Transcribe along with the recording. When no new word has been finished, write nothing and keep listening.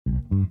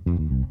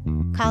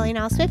Calling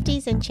all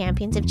Swifties and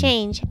champions of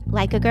change,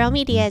 Like a Girl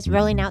Media is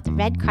rolling out the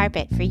red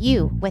carpet for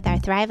you with our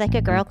Thrive Like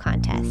a Girl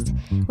contest.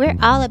 We're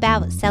all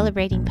about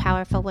celebrating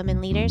powerful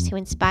women leaders who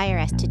inspire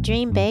us to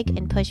dream big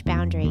and push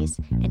boundaries.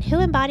 And who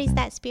embodies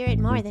that spirit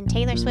more than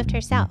Taylor Swift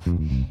herself?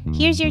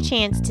 Here's your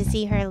chance to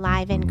see her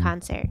live in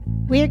concert.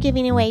 We're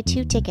giving away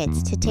 2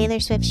 tickets to Taylor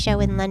Swift's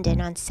show in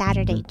London on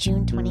Saturday,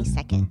 June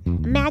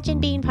 22nd. Imagine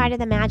being part of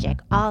the magic,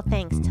 all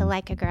thanks to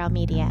Like a Girl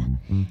Media.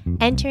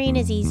 Entering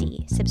is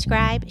easy.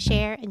 Subscribe,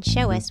 share, and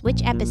show us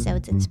which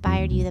episodes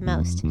inspired you the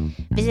most.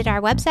 Visit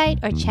our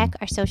website or check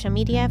our social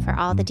media for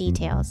all the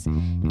details.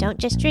 Don't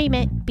just dream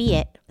it, be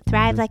it.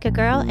 Thrive like a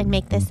girl and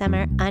make this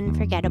summer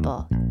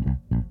unforgettable.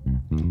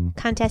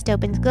 Contest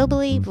opens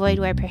globally, void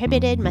where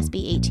prohibited, must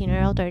be 18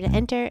 or older to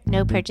enter,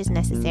 no purchase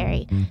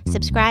necessary.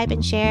 Subscribe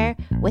and share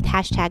with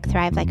hashtag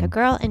Thrive Like a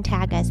Girl and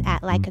tag us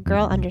at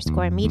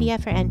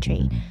likeagirl_media for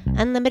entry.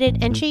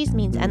 Unlimited entries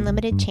means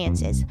unlimited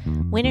chances.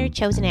 Winner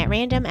chosen at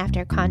random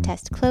after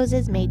contest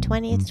closes May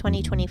 20th,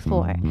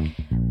 2024.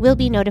 Will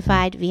be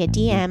notified via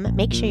DM.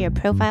 Make sure your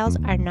profiles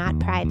are not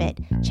private.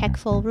 Check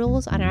full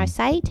rules on our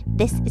site.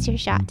 This is your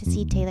shot to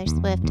see Taylor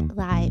Swift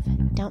live.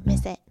 Don't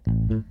miss it.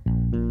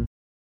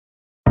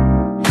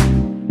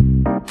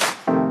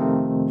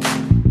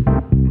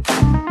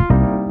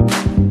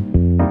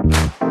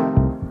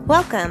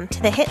 Welcome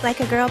to the Hit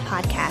Like a Girl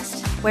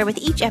podcast, where with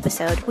each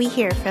episode we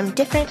hear from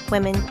different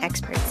women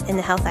experts in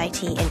the health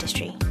IT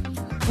industry.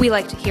 We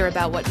like to hear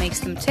about what makes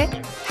them tick,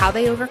 how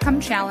they overcome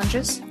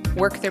challenges,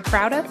 work they're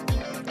proud of,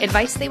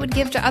 advice they would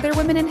give to other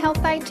women in health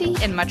IT,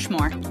 and much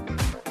more.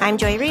 I'm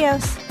Joy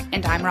Rios.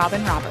 And I'm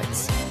Robin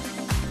Roberts.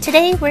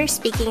 Today we're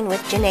speaking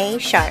with Janae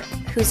Sharp,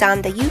 who's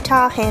on the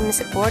Utah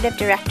HIMSS Board of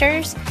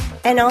Directors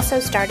and also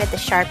started the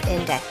Sharp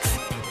Index.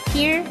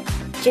 Here,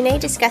 Janae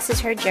discusses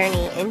her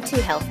journey into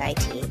health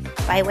IT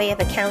by way of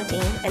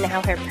accounting and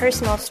how her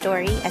personal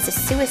story as a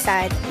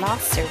suicide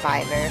loss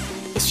survivor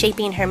is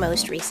shaping her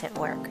most recent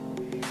work.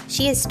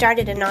 She has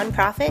started a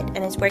nonprofit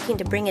and is working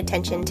to bring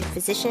attention to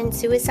physician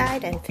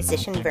suicide and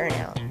physician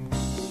burnout.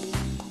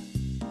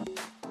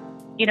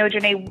 You know,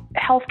 Janae,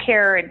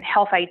 healthcare and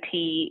health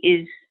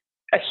IT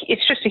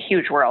it's just a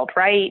huge world,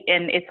 right?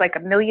 And it's like a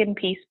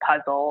 1,000,000-piece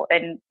puzzle.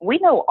 And we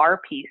know our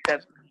piece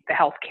of the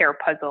healthcare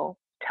puzzle.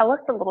 Tell us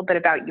a little bit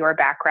about your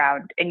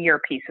background and your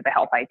piece of the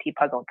health IT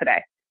puzzle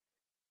today.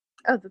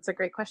 Oh, that's a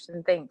great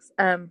question. Thanks.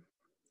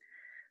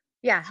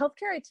 Yeah,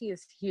 healthcare IT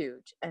is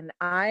huge, and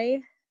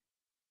I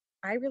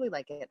really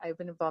like it. I've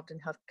been involved in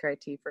healthcare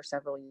IT for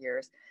several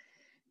years,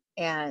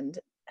 and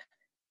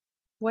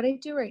what I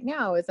do right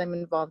now is I'm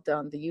involved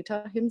on the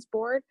Utah HIMSS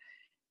board,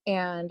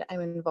 and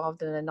I'm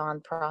involved in a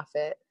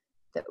nonprofit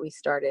that we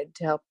started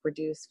to help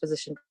reduce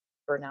physician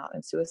burnout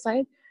and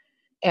suicide.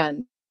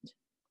 And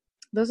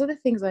those are the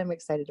things I'm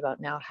excited about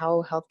now,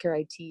 how healthcare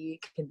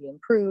IT can be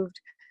improved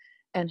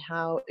and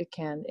how it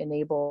can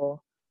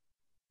enable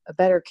a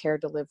better care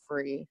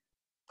delivery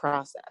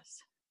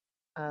process.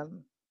 I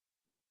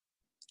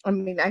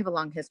have a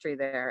long history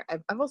there.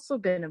 I've also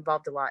been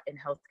involved a lot in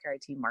healthcare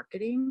IT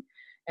marketing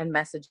and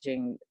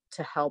messaging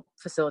to help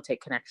facilitate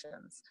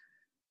connections.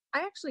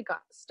 I actually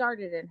got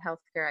started in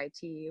healthcare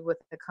IT with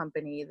a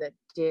company that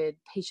did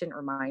patient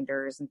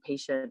reminders and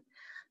patient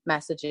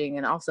messaging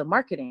and also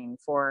marketing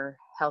for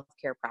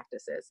healthcare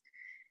practices.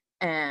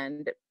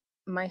 And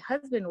my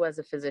husband was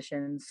a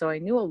physician, so I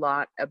knew a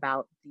lot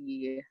about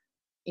the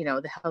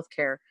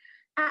healthcare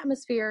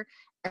atmosphere.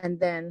 And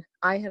then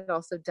I had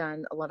also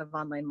done a lot of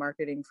online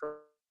marketing for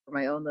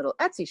my own little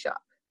Etsy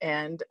shop.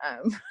 And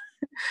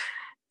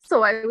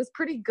so I was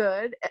pretty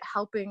good at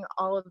helping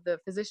all of the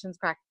physicians'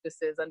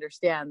 practices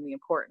understand the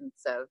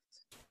importance of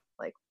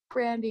like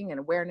branding and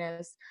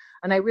awareness.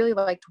 And I really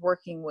liked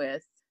working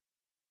with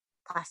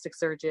plastic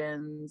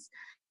surgeons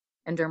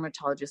and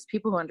dermatologists,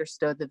 people who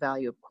understood the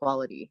value of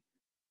quality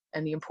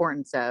and the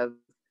importance of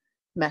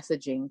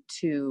messaging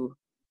to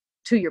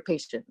your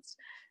patients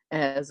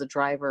as a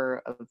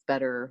driver of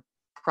better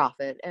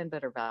profit and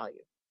better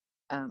value.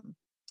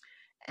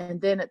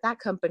 And then at that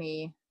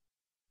company,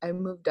 I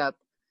moved up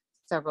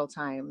several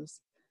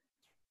times.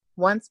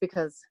 Once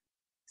because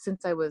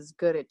since I was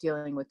good at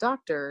dealing with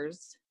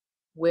doctors,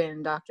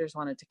 when doctors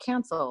wanted to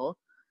cancel,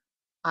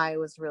 I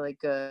was really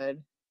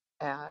good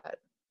at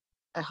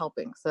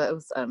helping. So it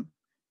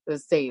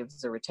was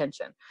saves or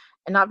retention.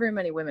 And not very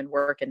many women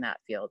work in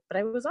that field. But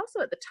I was also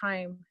at the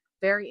time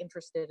very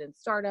interested in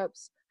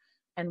startups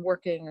and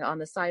working on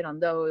the side on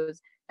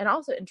those, and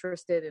also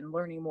interested in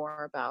learning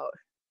more about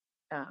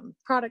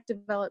product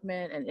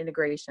development and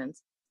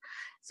integrations.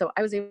 So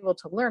I was able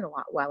to learn a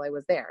lot while I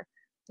was there.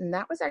 And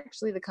that was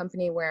actually the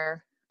company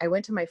where I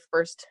went to my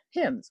first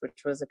HIMSS,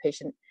 which was a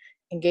patient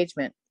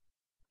engagement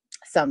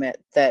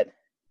summit that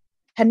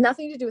had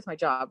nothing to do with my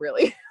job,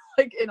 really,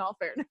 like in all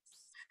fairness.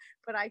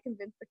 But I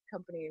convinced the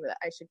company that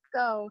I should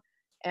go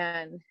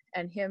and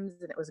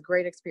HIMSS, and it was a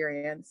great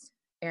experience.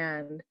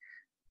 And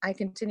I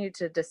continued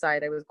to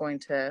decide I was going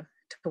to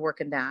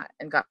work in that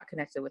and got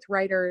connected with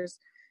writers,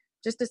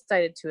 just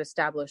decided to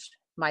establish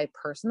my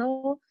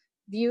personal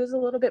views a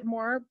little bit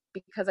more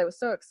because I was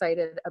so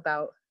excited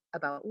about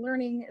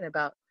learning and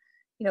about,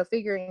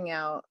 figuring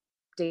out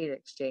data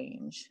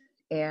exchange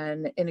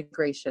and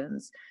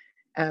integrations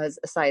as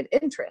a side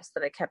interest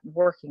that I kept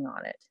working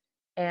on it.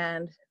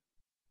 And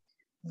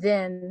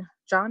then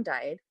John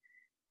died,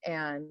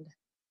 and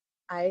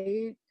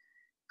I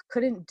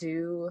couldn't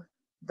do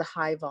the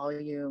high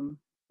volume.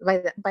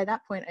 By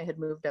that point, I had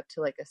moved up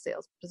to like a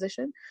sales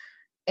position,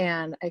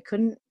 and I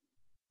couldn't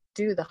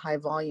do the high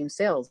volume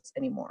sales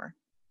anymore.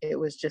 It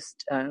was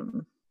just, I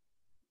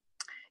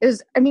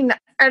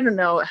don't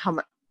know how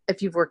much,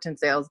 if you've worked in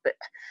sales, but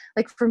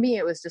like for me,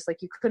 it was just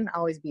like, you couldn't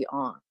always be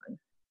on,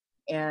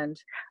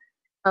 and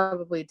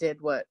probably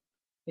did what,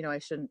 I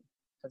shouldn't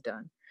have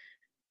done,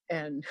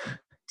 and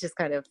just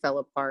kind of fell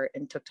apart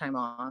and took time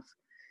off.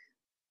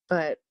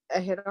 But I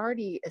had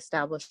already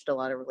established a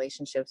lot of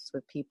relationships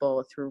with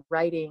people through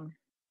writing,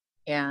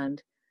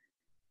 and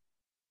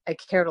I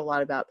cared a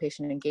lot about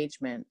patient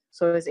engagement.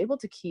 So I was able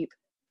to keep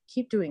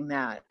doing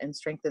that and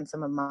strengthen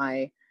some of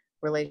my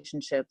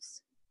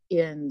relationships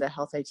in the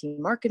health IT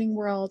marketing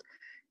world,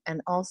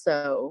 and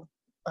also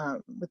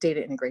with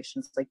data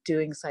integrations, like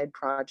doing side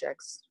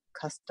projects,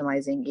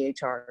 customizing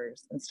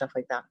EHRs and stuff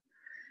like that.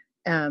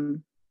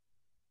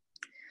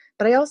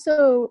 But I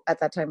also, at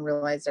that time,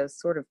 realized I was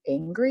sort of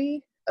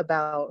angry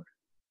about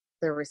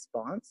the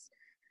response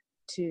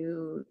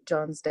to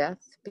John's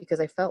death, because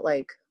I felt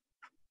like,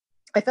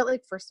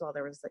 first of all,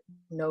 there was like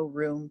no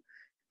room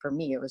for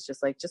me. It was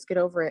just like, just get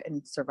over it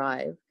and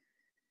survive.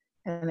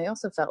 And I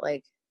also felt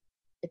like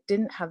it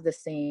didn't have the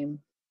same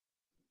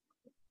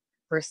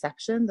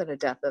reception that a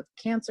death of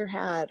cancer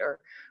had, or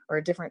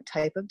a different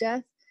type of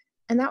death.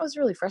 And that was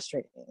really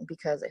frustrating,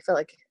 because I felt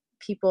like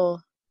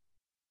people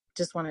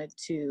just wanted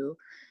to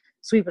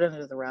sweep it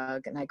under the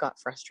rug, and I got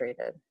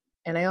frustrated.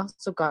 And I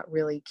also got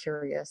really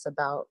curious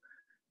about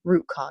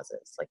root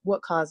causes, like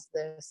what caused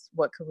this,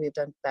 what could we have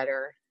done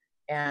better,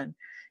 and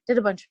did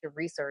a bunch of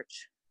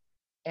research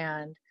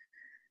and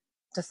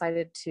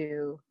decided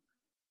to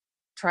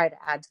try to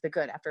add to the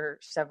good. After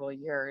several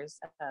years,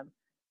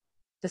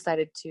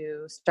 decided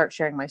to start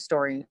sharing my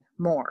story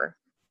more.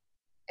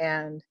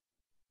 And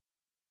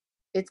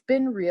it's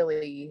been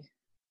really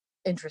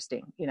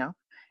interesting,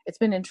 it's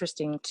been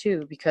interesting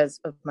too, because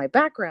of my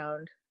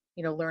background,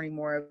 learning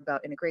more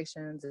about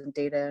integrations and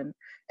data, and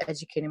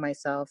educating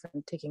myself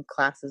and taking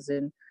classes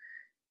in,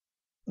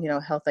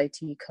 health IT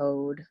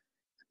code.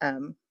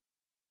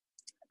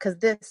 Because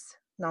this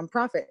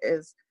nonprofit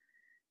is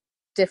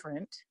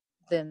different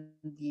than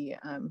the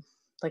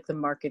like the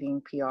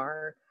marketing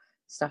PR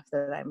stuff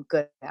that I'm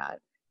good at,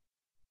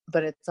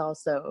 but it's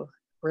also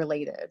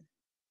related.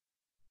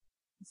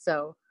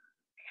 So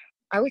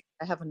I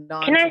have a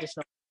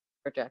non-traditional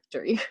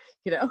trajectory,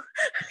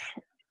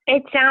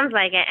 It sounds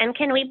like it. And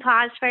can we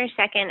pause for a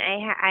second?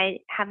 I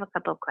have a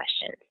couple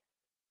questions.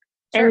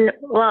 Sure. And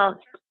well,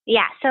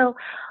 yeah. So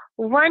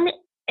one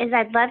is,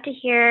 I'd love to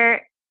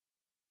hear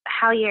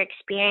how your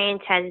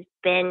experience has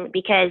been,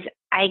 because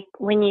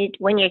when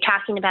you're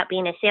talking about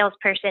being a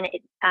salesperson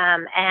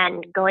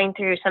and going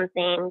through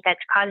something that's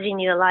causing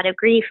you a lot of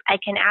grief, I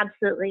can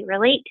absolutely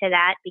relate to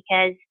that,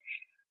 because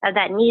of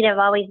that need of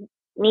always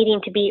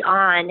needing to be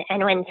on.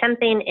 And when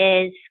something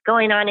is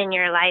going on in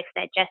your life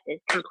that just is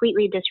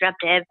completely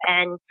disruptive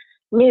and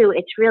new,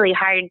 it's really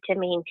hard to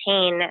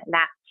maintain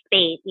that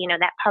space,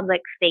 that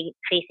public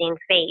facing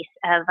face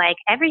of like,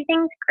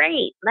 everything's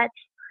great. Let's,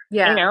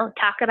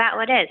 talk about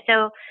what is.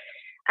 So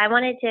I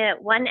wanted to,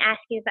 ask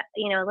you about,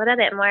 a little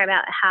bit more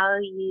about how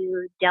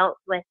you dealt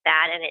with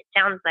that. And it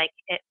sounds like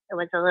it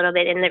was a little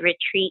bit in the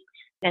retreat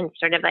and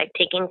sort of like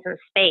taking some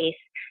space.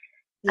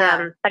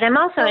 Yeah. But I'm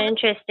also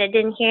interested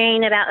in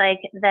hearing about like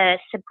the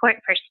support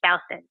for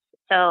spouses.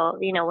 So,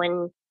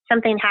 when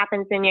something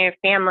happens in your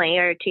family,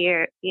 or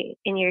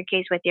in your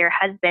case with your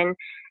husband,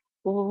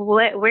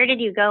 where did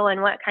you go,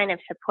 and what kind of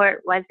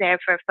support was there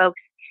for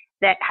folks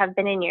that have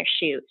been in your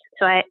shoes?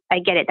 So I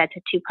get it. That's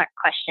a two-part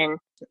question.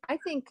 I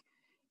think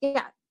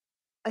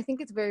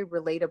it's very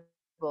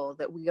relatable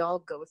that we all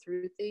go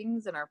through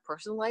things in our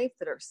personal life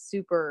that are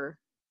super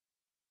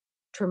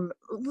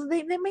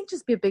they may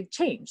just be a big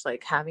change,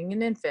 like having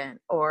an infant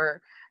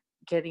or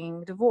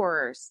getting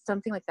divorced,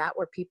 something like that,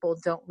 where people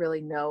don't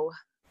really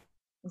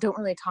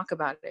talk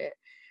about it.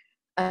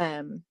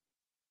 And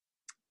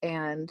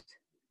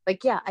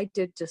like, I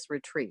did just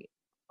retreat.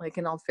 Like,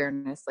 in all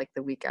fairness, like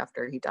the week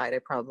after he died, I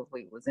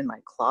probably was in my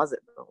closet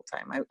the whole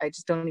time. I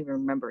just don't even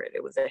remember it.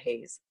 It was a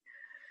haze.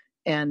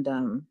 And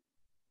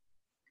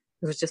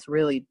it was just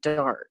really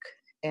dark.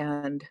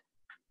 And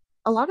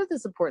a lot of the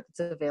support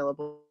that's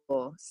available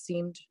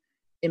seemed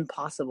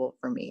impossible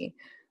for me.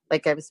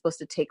 Like, I was supposed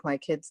to take my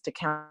kids to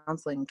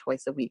counseling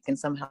twice a week and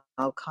somehow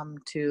come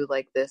to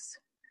like this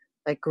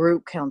like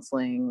group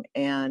counseling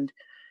and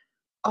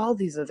all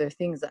these other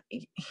things that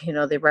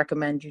they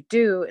recommend you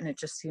do, and it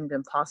just seemed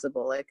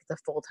impossible, like the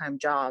full-time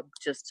job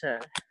just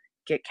to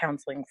get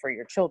counseling for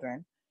your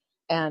children.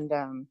 And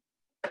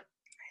I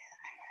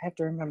have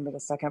to remember the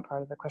second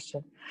part of the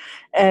question.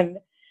 And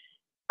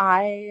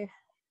I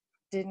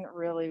didn't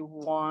really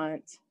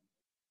want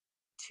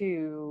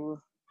to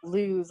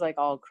lose like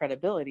all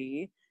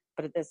credibility,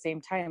 but at the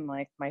same time,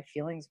 like my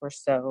feelings were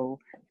so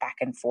back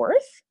and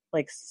forth,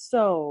 like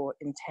so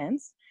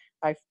intense.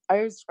 I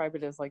always describe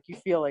it as like you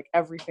feel like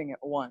everything at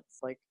once,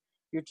 like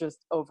you're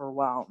just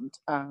overwhelmed.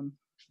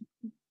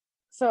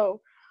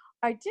 So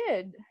I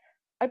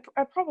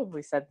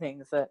probably said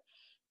things that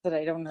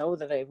I don't know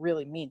that I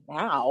really mean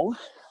now,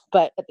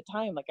 but at the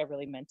time, like I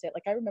really meant it.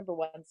 Like I remember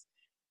once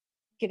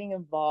getting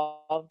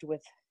involved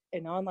with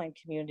an online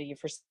community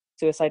for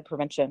suicide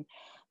prevention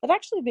that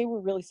actually they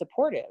were really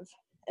supportive,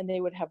 and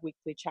they would have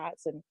weekly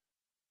chats. And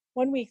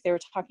one week they were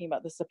talking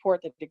about the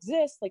support that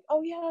exists, like,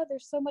 oh yeah,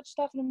 there's so much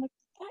stuff. And I'm like,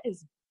 that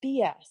is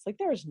BS. Like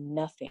there is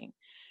nothing.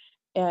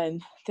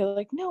 And they're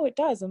like, no, it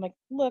does. I'm like,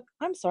 look,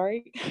 I'm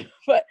sorry,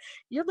 but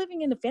you're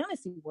living in a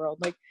fantasy world.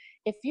 Like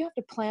if you have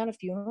to plan a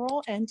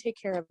funeral and take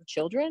care of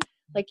children,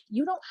 like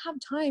you don't have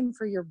time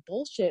for your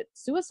bullshit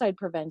suicide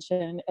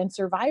prevention and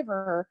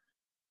survivor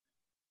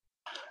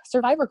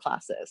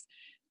classes.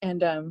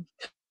 And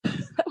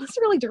that was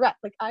really direct.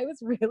 Like I was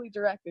really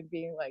direct in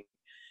being like,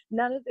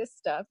 none of this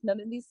stuff,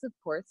 none of these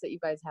supports that you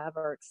guys have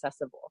are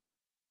accessible.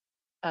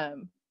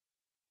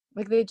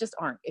 Like they just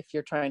aren't if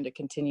you're trying to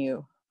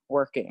continue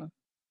working.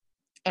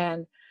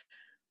 And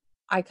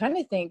I kind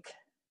of think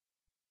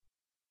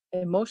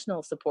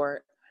emotional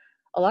support,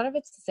 a lot of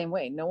it's the same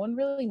way. No one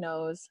really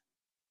knows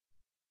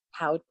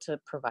how to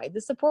provide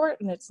the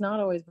support, and it's not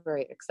always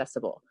very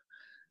accessible.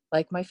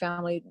 Like my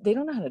family, they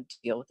don't know how to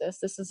deal with this.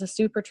 This is a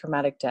super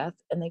traumatic death,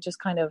 and they just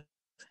kind of,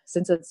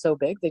 since it's so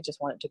big, they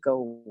just want it to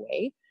go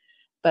away.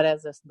 But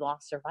as a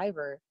lost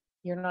survivor,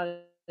 you're not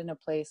in a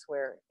place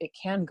where it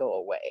can go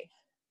away.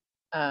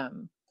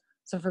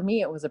 So for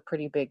me, it was a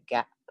pretty big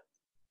gap.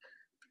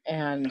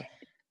 And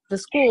the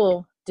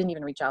school didn't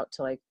even reach out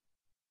to like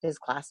his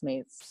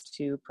classmates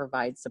to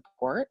provide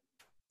support.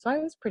 So I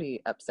was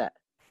pretty upset,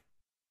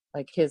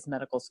 like his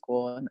medical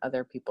school and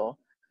other people.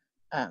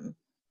 And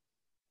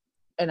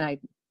I,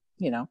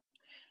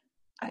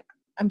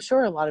 I'm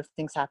sure a lot of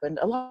things happened.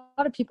 A lot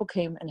of people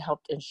came and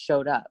helped and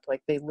showed up.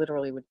 Like they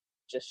literally would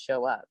just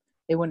show up.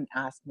 They wouldn't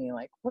ask me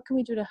like, what can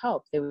we do to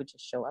help? They would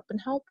just show up and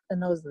help.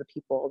 And those are the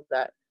people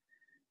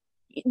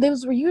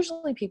those were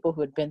usually people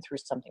who had been through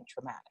something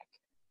traumatic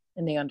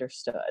and they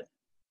understood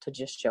to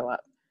just show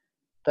up.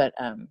 But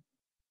a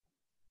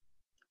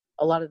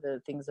lot of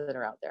the things that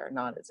are out there are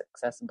not as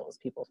accessible as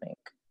people think.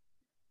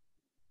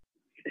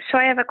 So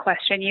I have a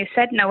question. You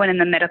said no one in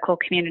the medical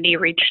community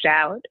reached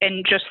out,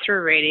 and just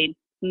through reading,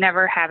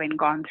 never having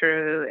gone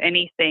through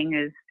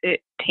anything as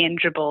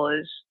tangible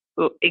as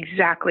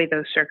exactly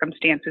those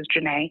circumstances,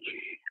 Janae,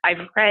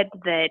 I've read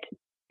that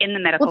in the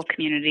medical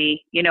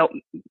community,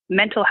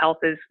 mental health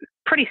is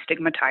pretty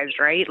stigmatized,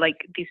 right? Like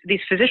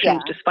these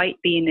physicians, despite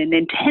being in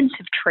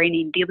intensive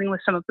training, dealing with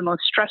some of the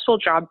most stressful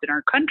jobs in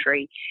our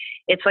country,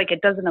 it's like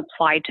it doesn't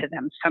apply to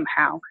them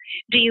somehow.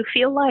 Do you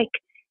feel like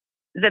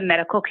the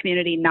medical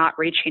community not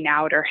reaching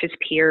out, or his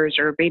peers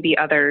or maybe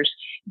others,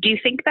 do you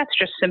think that's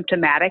just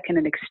symptomatic and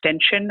an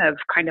extension of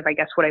kind of, I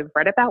guess, what I've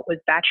read about? Was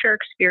that your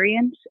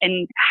experience?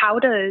 And how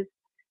does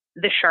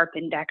the Sharp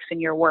Index in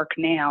your work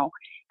now,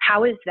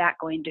 how is that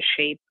going to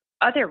shape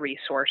other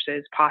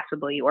resources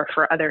possibly, or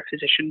for other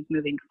physicians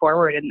moving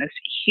forward in this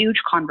huge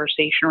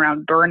conversation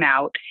around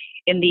burnout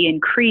and the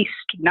increased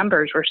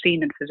numbers we're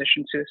seeing in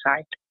physician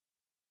suicide?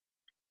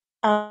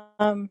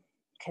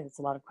 Okay, that's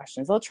a lot of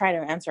questions. I'll try to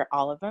answer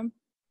all of them.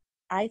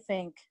 I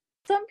think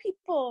some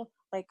people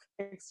like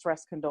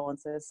express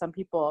condolences.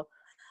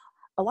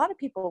 A lot of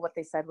people, what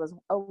they said was,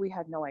 oh, we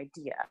had no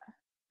idea.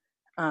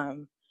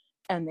 And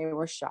they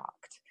were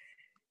shocked.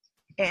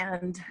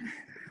 And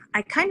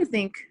I kind of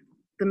think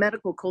the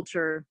medical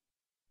culture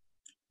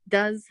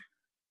does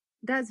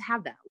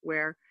have that,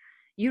 where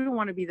you don't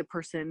want to be the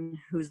person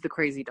who's the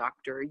crazy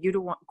doctor. You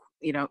don't want,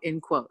 in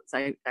quotes,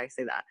 I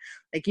say that,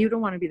 like, you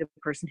don't want to be the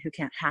person who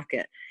can't hack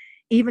it.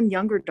 Even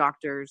younger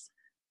doctors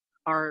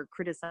are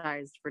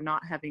criticized for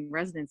not having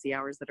residency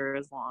hours that are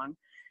as long,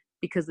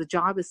 because the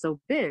job is so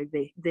big.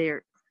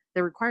 They're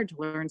required to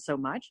learn so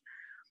much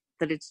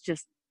that it's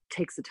just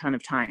takes a ton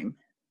of time.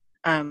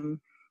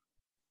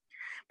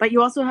 But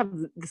you also have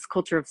this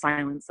culture of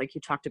silence, like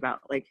you talked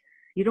about. Like,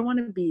 you don't want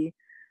to be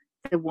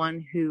the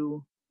one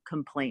who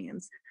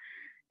complains.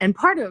 And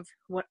part of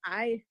what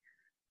I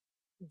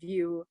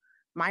view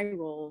my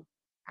role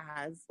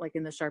as, like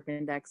in the Sharp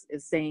Index,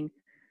 is saying,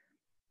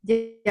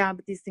 yeah,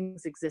 but these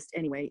things exist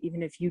anyway,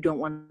 even if you don't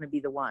want to be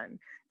the one.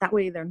 That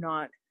way they're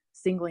not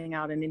singling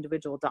out an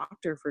individual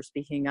doctor for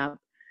speaking up.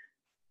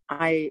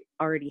 I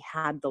already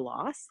had the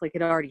loss, like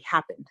it already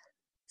happened.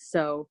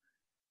 So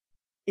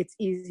it's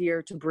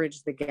easier to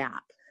bridge the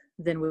gap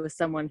than with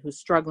someone who's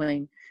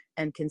struggling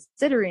and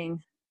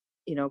considering,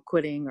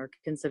 quitting or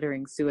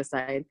considering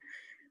suicide.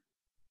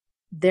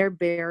 Their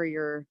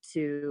barrier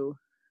to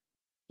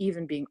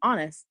even being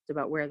honest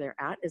about where they're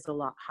at is a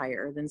lot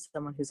higher than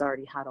someone who's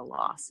already had a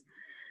loss.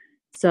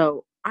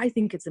 So I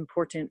think it's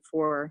important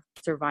for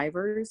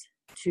survivors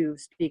to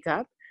speak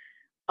up.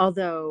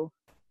 Although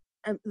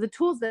the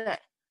tools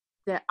that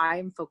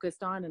I'm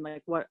focused on, and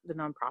like what the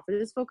nonprofit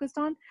is focused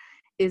on,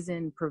 is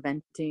in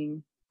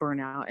preventing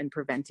burnout and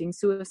preventing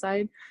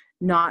suicide,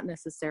 not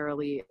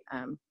necessarily,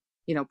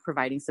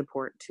 providing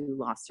support to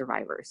lost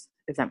survivors,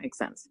 if that makes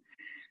sense.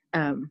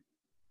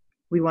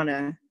 We want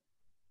to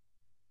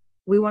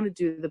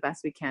do the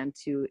best we can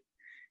to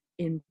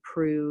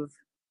improve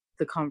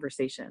the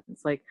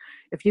conversations. Like,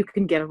 if you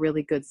can get a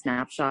really good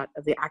snapshot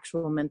of the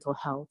actual mental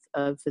health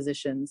of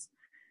physicians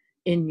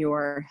in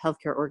your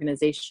healthcare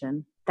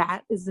organization,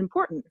 that is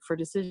important for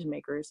decision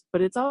makers,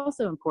 but it's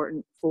also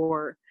important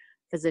for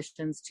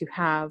physicians to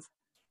have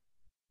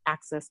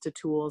access to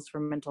tools for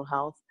mental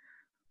health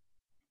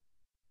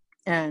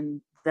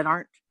and that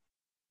aren't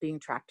being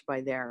tracked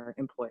by their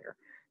employer,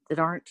 that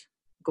aren't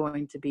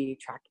going to be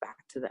tracked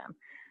back to them,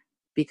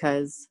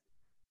 because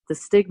the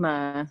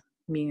stigma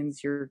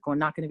means you're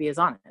not going to be as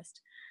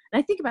honest.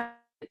 And I think about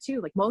it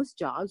too, like most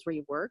jobs where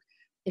you work,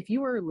 if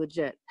you were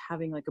legit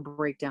having like a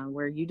breakdown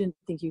where you didn't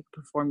think you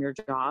could perform your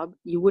job,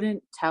 you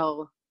wouldn't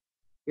tell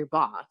your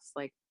boss,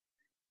 like,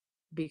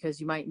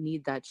 because you might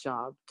need that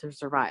job to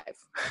survive,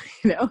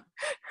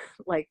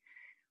 like,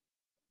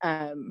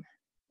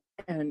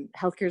 and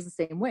healthcare is the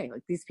same way.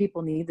 Like, these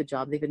people need the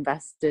job. They've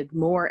invested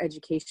more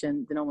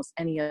education than almost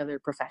any other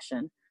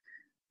profession,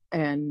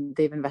 and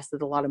they've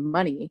invested a lot of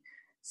money.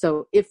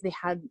 So if they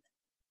had,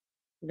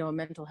 a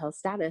mental health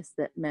status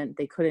that meant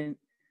they couldn't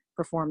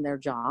perform their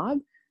job,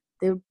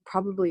 they would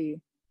probably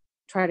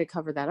try to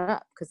cover that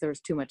up because there was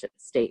too much at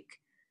stake.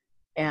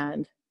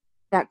 And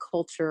that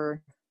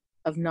culture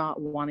of not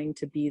wanting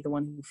to be the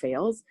one who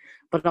fails,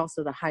 but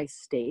also the high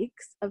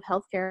stakes of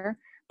healthcare,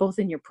 both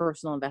in your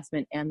personal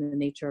investment and the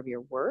nature of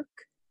your work,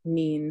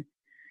 mean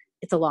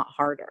it's a lot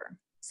harder.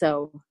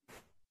 So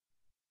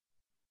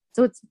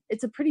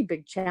it's a pretty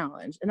big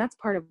challenge. And that's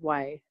part of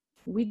why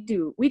we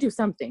do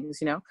some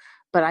things,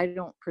 but I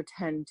don't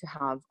pretend to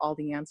have all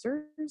the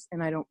answers,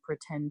 and I don't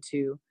pretend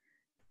to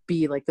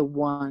be like the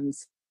one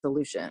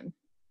solution.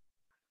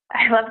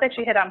 I love that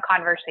you hit on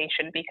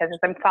conversation, because as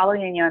I'm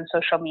following you on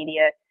social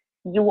media,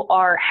 you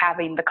are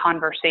having the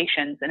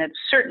conversations, and it's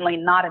certainly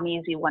not an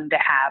easy one to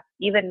have,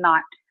 even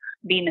not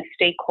being a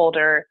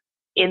stakeholder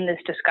in this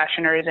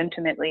discussion or is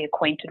intimately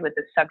acquainted with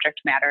the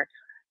subject matter.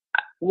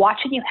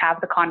 Watching you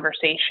have the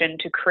conversation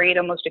to create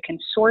almost a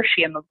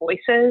consortium of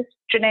voices,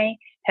 Janae,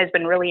 has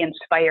been really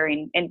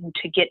inspiring, and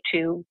to get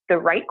to the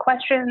right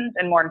questions.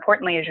 And more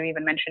importantly, as you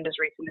even mentioned as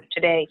recent as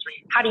today,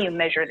 how do you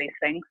measure these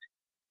things?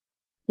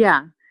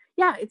 Yeah,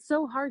 it's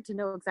so hard to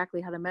know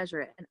exactly how to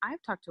measure it. And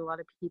I've talked to a lot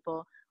of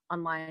people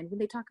online when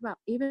they talk about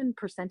even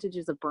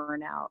percentages of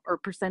burnout or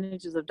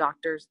percentages of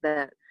doctors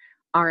that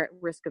are at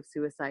risk of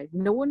suicide.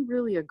 No one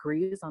really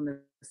agrees on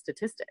the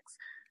statistics.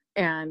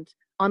 And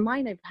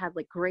online, I've had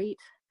like great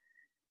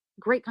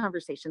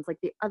conversations. Like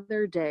the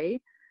other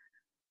day,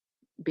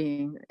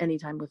 being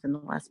anytime within the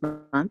last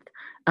month,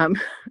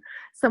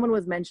 someone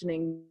was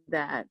mentioning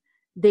that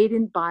they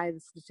didn't buy the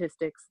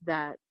statistics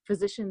that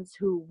physicians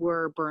who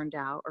were burned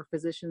out or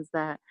physicians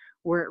that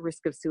were at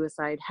risk of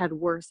suicide had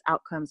worse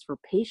outcomes for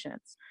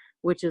patients,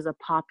 which is a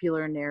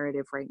popular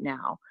narrative right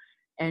now.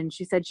 And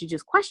she said she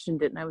just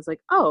questioned it. And I was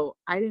like, oh,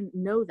 I didn't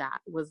know that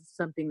was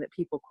something that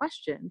people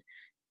questioned.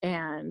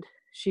 And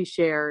she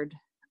shared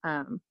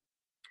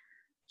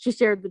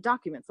the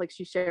documents, like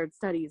she shared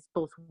studies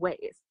both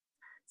ways.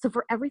 So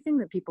for everything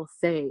that people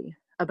say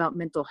about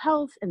mental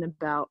health and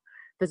about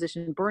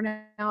physician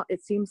burnout,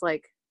 it seems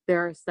like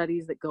there are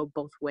studies that go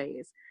both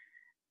ways.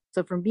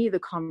 So for me, the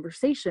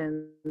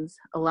conversations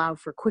allow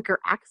for quicker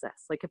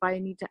access. Like if I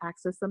need to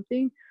access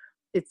something,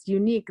 it's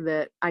unique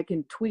that I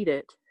can tweet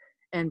it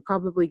and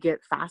probably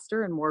get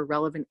faster and more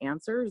relevant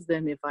answers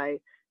than if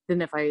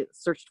I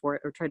searched for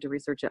it or tried to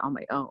research it on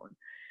my own.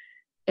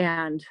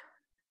 And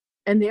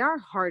they are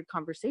hard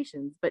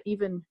conversations, but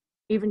even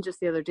just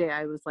the other day,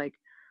 I was like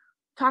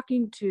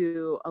talking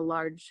to a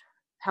large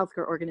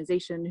healthcare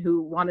organization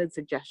who wanted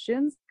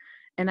suggestions,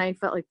 and I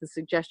felt like the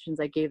suggestions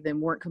I gave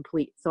them weren't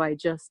complete. So I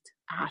just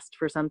asked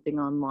for something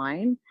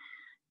online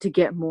to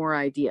get more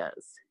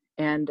ideas.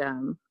 And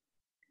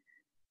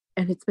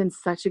it's been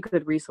such a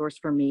good resource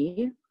for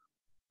me.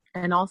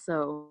 And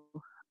also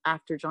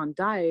after John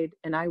died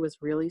and I was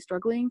really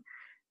struggling,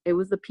 it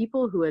was the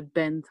people who had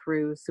been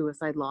through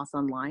suicide loss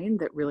online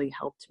that really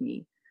helped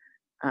me.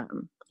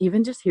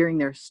 Even just hearing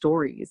their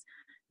stories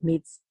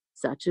made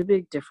such a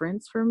big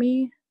difference for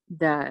me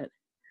that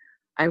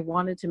I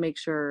wanted to make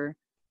sure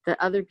that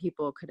other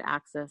people could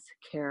access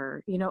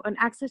care, and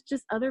access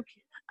just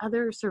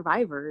other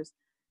survivors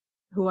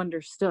who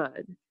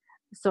understood.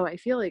 So I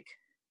feel like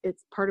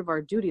it's part of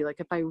our duty. Like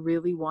if I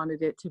really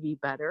wanted it to be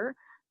better,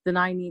 then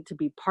I need to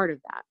be part of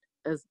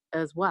that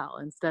as well,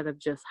 instead of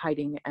just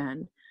hiding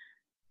and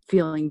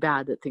feeling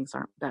bad that things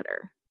aren't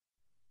better.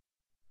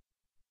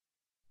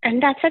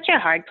 And that's such a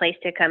hard place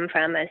to come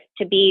from, is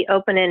to be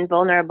open and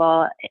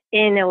vulnerable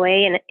in a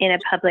way in a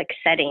public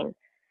setting.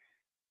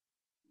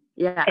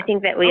 Yeah. I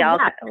think that we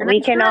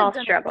can all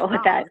struggle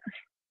with that.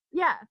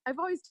 yeah, I've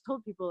always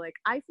told people, like,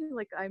 I feel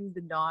like I'm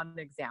the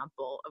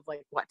non-example of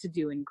like what to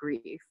do in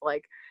grief.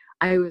 Like,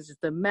 I was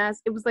just a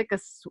mess. It was like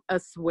a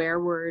swear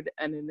word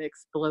and an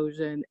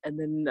explosion, and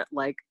then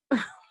like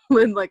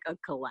when like a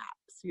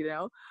collapse, you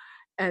know.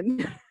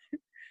 And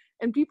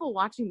and people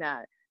watching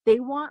that, they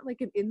want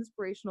like an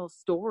inspirational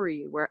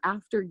story where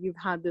after you've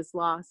had this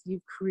loss,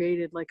 you've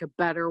created like a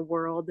better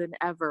world than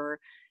ever.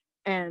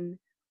 And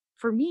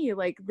for me,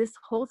 like, this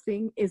whole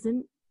thing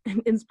isn't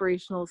an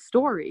inspirational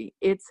story.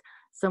 It's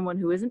someone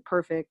who isn't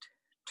perfect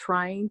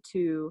trying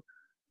to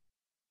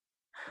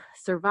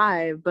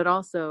survive, but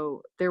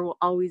also there will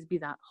always be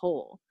that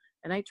hole.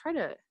 And I try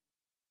to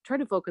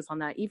focus on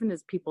that. Even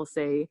as people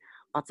say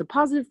lots of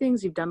positive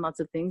things, you've done lots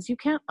of things, you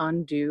can't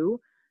undo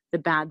the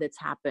bad that's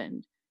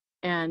happened.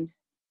 And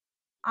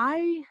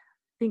I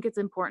think it's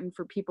important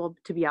for people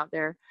to be out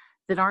there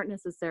that aren't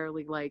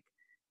necessarily like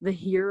the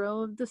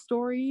hero of the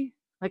story.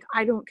 Like,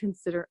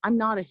 I'm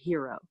not a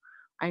hero.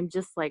 I'm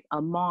just like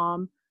a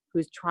mom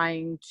who's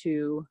trying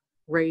to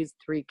raise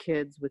 3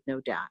 kids with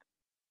no dad.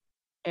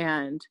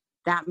 And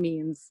that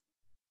means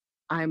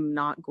I'm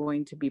not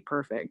going to be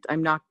perfect.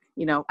 I'm not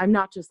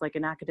just like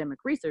an academic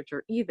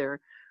researcher either.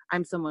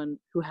 I'm someone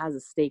who has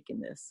a stake in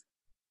this.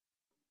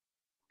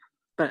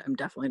 But I'm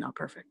definitely not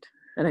perfect.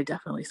 And I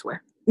definitely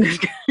swear.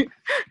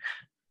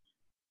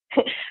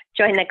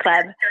 Join the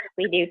club.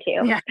 We do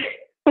too. Yeah.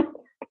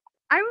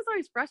 I was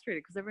always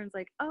frustrated because everyone's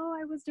like, oh,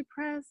 I was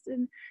depressed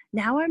and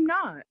now I'm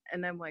not.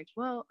 And I'm like,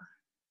 well,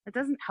 it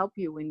doesn't help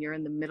you when you're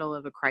in the middle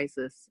of a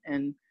crisis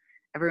and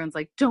everyone's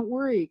like, don't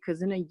worry,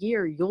 because in a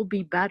year you'll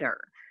be better.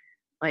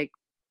 Like,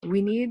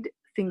 we need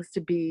things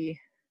to be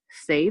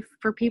safe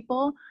for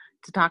people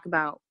to talk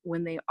about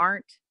when they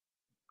aren't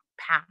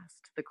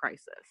past the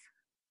crisis.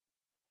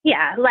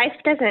 Yeah, life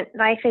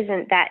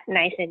isn't that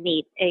nice and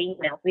neat.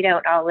 We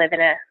don't all live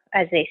in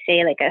as they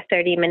say, like a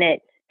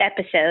 30-minute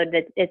episode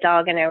that it's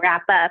all going to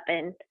wrap up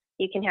and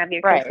you can have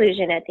your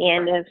conclusion at the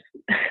end of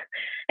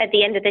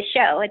the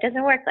show. It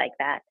doesn't work like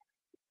that.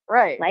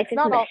 Right. Life is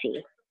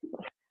messy.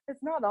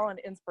 It's not all an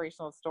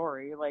inspirational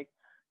story. Like,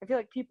 I feel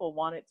like people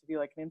want it to be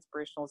like an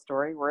inspirational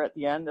story where at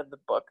the end of the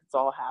book it's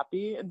all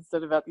happy,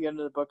 instead of at the end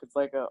of the book it's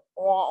like a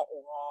wah,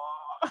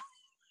 wah.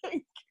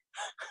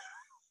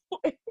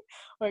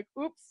 like,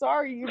 oops,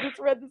 sorry, you just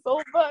read this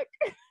whole book.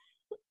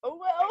 Oh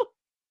well.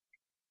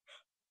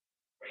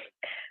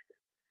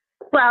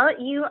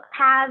 Well, you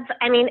have,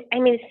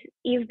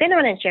 you've been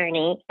on a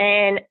journey,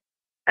 and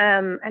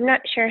I'm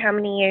not sure how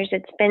many years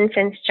it's been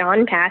since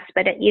John passed,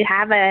 but you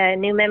have a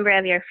new member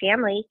of your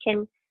family.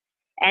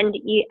 And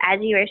you, as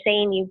you were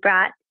saying, you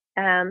brought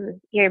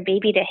your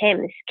baby to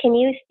HIMSS. Can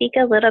you speak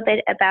a little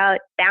bit about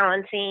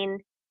balancing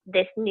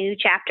this new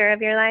chapter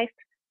of your life?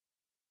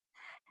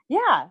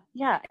 Yeah,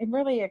 I'm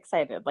really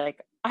excited. Like,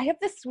 I have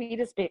the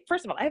sweetest baby.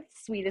 First of all, I have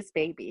the sweetest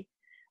baby.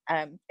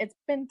 It's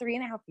been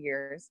 3.5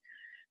 years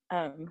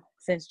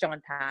since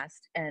John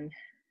passed, and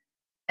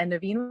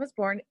Naveen was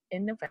born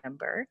in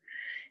November,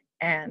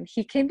 and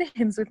he came to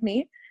HIMSS with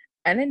me,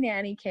 and a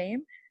nanny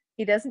came.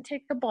 He doesn't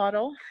take a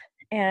bottle,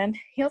 and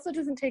he also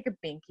doesn't take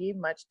a binky,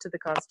 much to the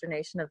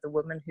consternation of the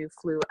woman who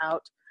flew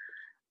out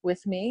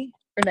with me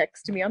or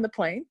next to me on the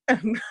plane.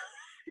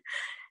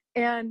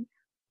 And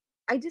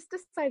I just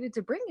decided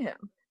to bring him.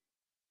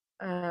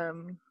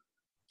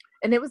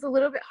 And it was a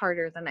little bit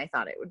harder than I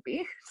thought it would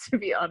be, to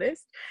be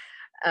honest.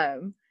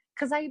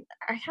 Because I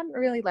hadn't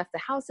really left the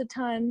house a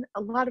ton.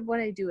 A lot of what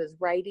I do is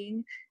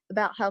writing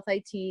about health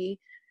IT.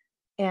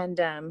 And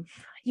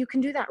you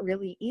can do that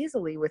really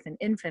easily with an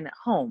infant at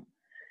home.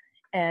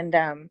 And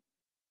I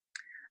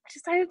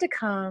decided to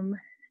come,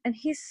 and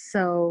he's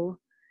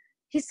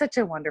such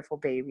a wonderful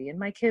baby. And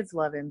my kids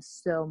love him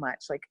so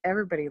much. Like,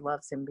 everybody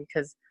loves him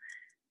because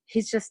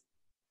he's just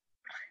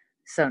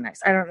so nice.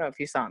 I don't know if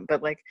you saw him,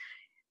 but like,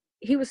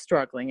 he was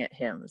struggling at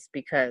HIMSS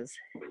because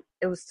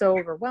it was so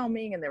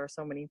overwhelming and there were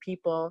so many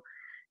people,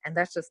 and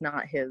that's just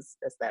not his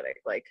aesthetic.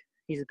 Like,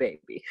 he's a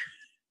baby.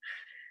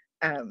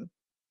 And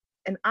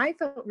I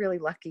felt really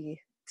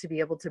lucky to be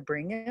able to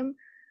bring him.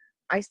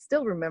 I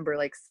still remember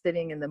like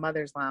sitting in the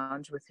mother's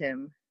lounge with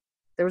him.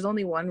 There was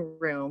only one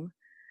room,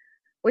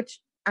 which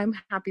I'm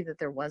happy that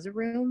there was a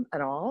room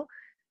at all.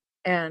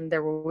 And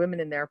there were women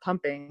in there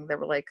pumping. There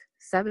were like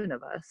 7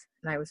 of us,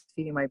 and I was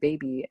feeding my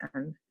baby,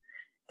 and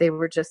they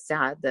were just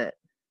sad that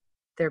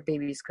their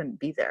babies couldn't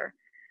be there.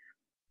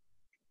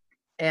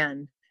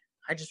 And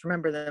I just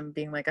remember them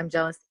being like, I'm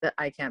jealous that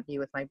I can't be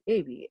with my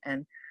baby.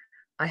 And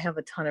I have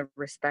a ton of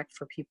respect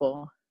for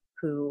people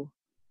who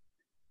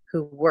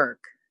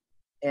work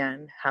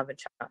and have a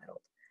child,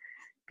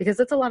 because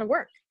it's a lot of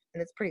work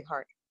and it's pretty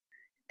hard.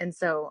 And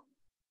so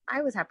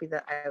I was happy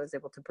that I was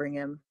able to bring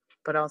him,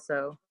 but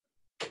also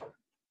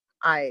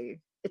it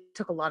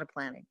took a lot of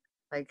planning,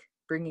 like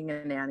bringing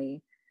a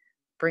nanny,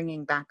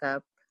 bringing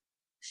backup.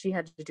 She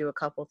had to do a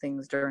couple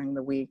things during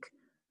the week.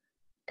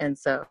 And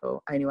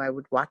so I knew I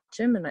would watch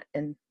him,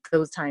 and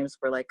those times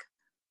were like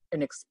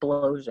an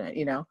explosion,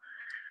 you know?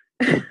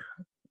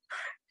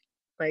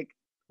 Like,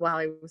 while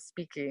I was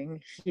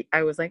speaking,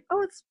 I was like,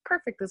 oh, it's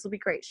perfect. This will be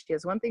great. She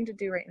has one thing to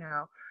do right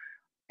now.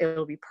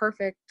 it'll be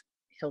perfect.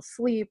 He'll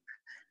sleep.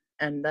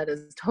 And that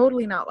is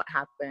totally not what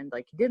happened.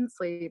 Like, he didn't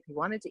sleep. He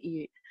wanted to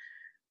eat.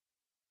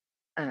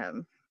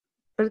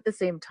 But at the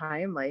same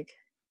time, like,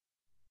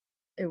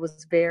 it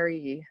was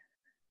very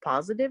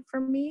positive for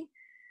me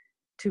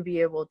to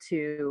be able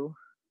to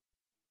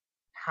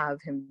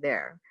have him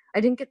there. I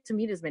didn't get to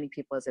meet as many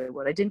people as I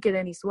would. I didn't get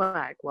any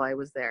swag while I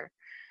was there.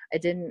 I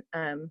didn't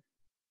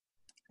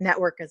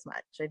network as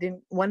much.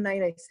 One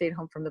night I stayed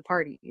home from the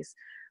parties.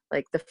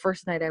 Like, the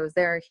first night I was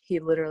there, he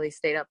literally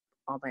stayed up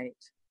all night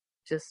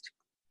just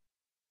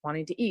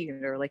wanting to eat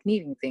or like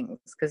needing things,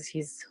 because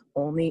he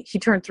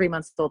turned 3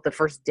 months old the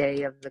first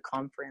day of the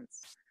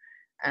conference.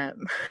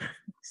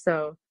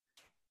 So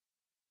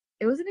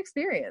it was an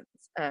experience.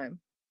 I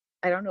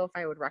don't know if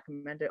I would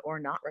recommend it or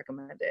not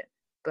recommend it,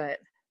 but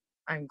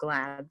I'm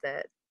glad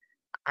that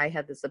I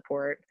had the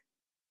support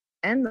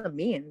and the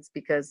means,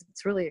 because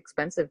it's really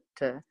expensive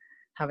to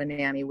have a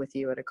nanny with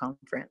you at a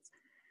conference.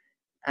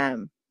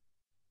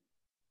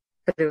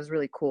 But it was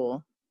really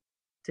cool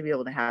to be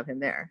able to have him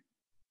there.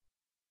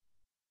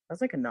 That's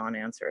like a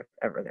non-answer if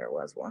ever there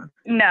was one.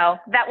 No,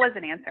 that was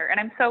an answer. And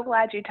I'm so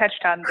glad you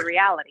touched on the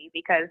reality,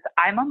 because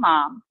I'm a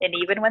mom. And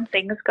even when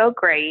things go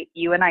great,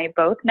 you and I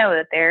both know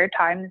that there are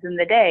times in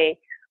the day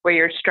where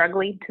you're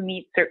struggling to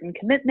meet certain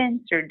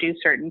commitments or do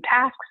certain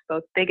tasks,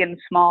 both big and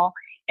small.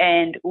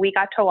 And we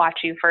got to watch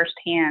you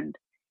firsthand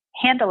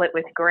handle it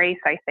with grace,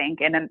 I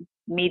think, in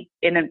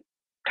a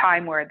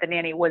time where the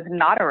nanny was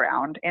not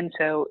around. And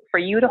so for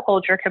you to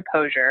hold your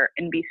composure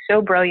and be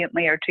so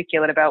brilliantly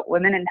articulate about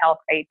women in health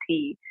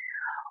IT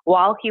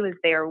while he was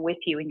there with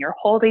you, and you're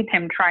holding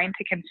him, trying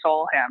to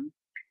console him,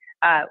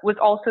 was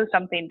also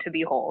something to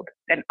behold.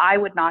 And I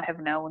would not have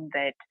known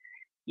that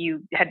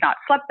you had not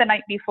slept the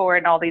night before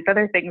and all these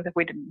other things if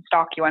we didn't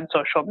stalk you on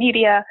social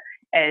media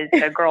as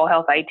a girl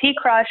health IT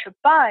crush.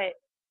 But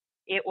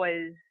you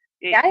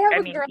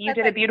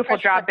did a beautiful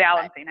job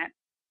balancing it.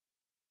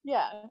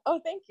 Yeah.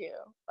 Oh, thank you.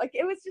 Like,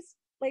 it was just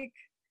like,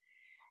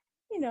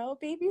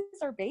 babies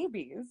are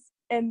babies,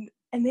 and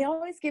they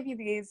always give you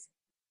these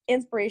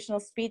inspirational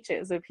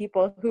speeches of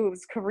people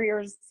whose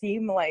careers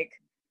seem like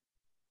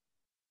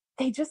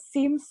they just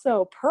seem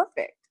so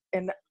perfect.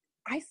 And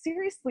I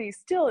seriously,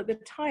 still at the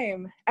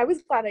time, I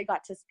was glad I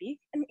got to speak,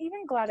 and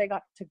even glad I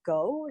got to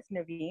go with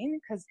Naveen,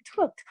 because it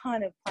took a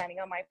ton of planning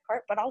on my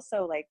part, but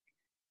also, like,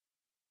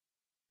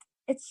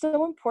 it's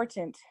so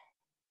important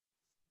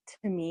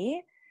to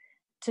me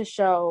to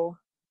show,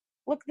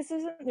 look, this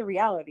isn't the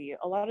reality.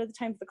 A lot of the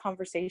times the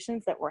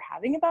conversations that we're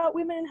having about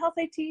women in health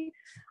IT,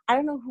 I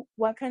don't know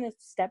what kind of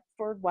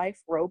Stepford wife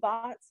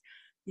robots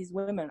these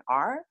women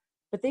are,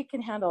 but they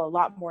can handle a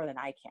lot more than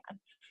I can.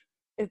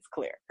 It's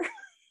clear.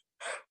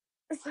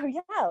 So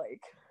yeah,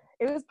 like,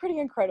 it was pretty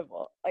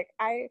incredible. Like,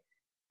 I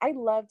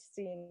loved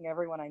seeing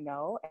everyone I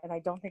know, and I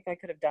don't think I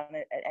could have done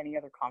it at any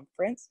other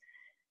conference,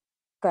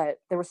 but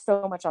there was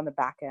so much on the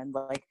back end,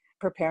 like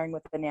preparing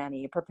with the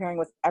nanny, preparing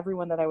with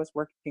everyone that I was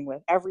working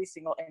with, every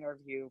single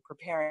interview,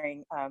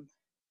 preparing,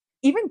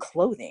 even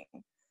clothing.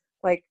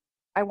 Like,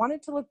 I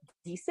wanted to look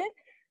decent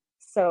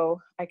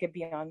so I could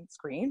be on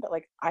screen, but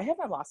like, I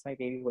haven't lost my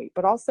baby weight,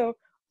 but also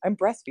I'm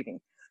breastfeeding.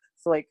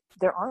 So like,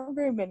 there aren't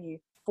very many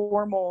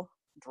formal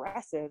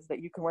dresses that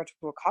you can wear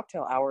to a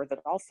cocktail hour that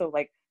also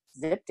like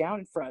zip down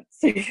in front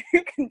so you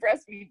can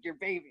breastfeed your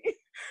baby.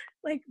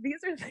 Like, these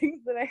are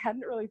things that I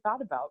hadn't really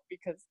thought about,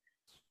 because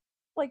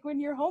like, when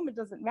you're home, it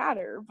doesn't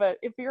matter. But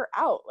if you're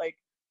out, like,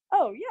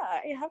 oh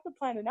yeah, I have to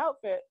plan an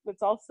outfit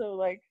that's also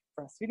like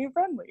breastfeeding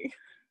friendly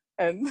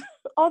and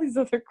all these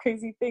other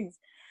crazy things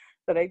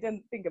that I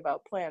didn't think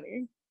about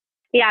planning.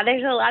 Yeah,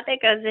 there's a lot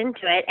that goes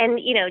into it. And,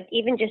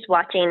 even just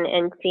watching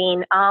and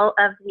seeing all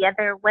of the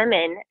other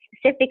women,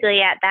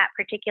 specifically at that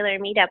particular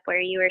meetup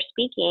where you were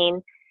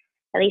speaking,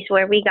 at least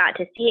where we got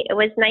to see, it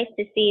was nice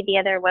to see the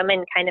other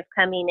women kind of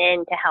coming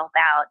in to help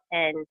out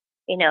and,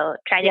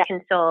 try to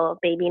console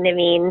baby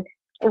Naveen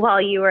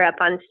while you were up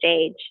on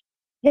stage.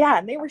 Yeah,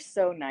 and they were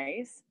so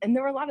nice. And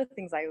there were a lot of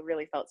things I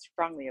really felt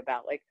strongly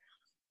about,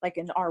 like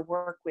in our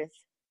work with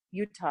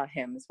Utah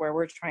HIMSS, where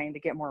we're trying to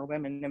get more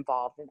women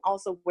involved, and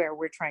also where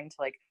we're trying to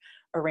like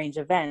arrange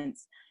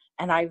events.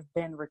 And I've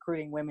been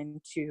recruiting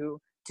women to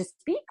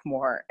speak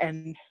more,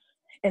 and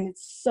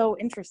it's so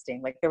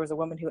interesting. Like, there was a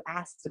woman who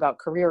asked about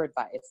career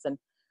advice, and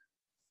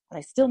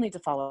I still need to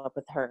follow up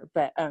with her,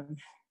 but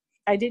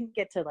I didn't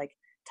get to like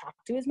talk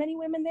to as many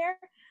women there.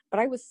 But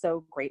I was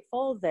so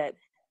grateful that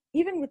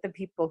even with the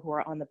people who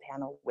are on the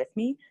panel with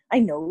me, I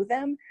know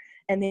them,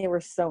 and they were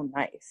so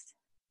nice.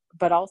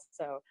 But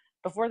also,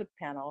 before the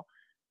panel,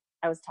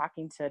 I was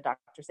talking to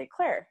Dr. St.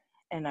 Clair,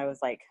 and I was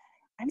like,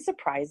 I'm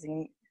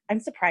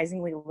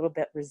surprisingly a little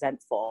bit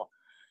resentful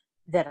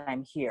that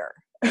I'm here.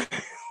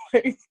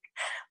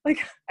 like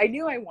I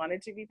knew I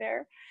wanted to be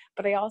there,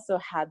 but I also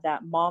had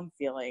that mom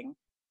feeling.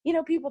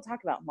 People talk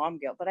about mom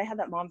guilt, but I had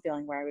that mom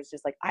feeling where I was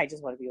just like, I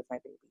just want to be with my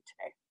baby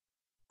today.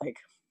 Like,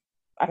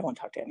 I don't want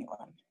to talk to anyone.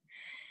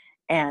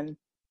 And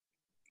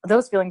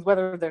those feelings,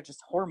 whether they're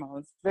just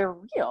hormones, they're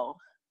real.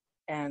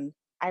 And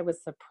I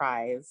was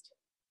surprised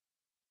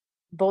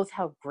both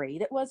how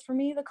great it was for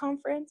me, the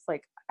conference.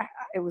 Like,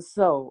 it was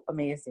so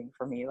amazing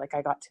for me. Like,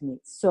 I got to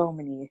meet so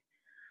many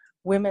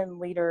women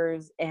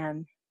leaders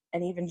and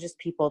even just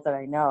people that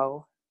I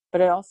know.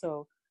 But it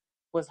also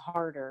was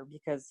harder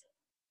because,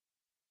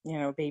 you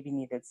know, baby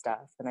needed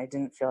stuff, and I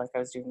didn't feel like I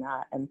was doing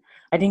that. And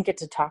I didn't get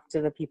to talk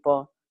to the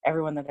people,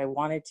 everyone that I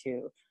wanted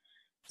to.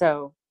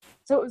 So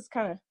it was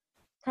kind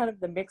of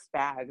the mixed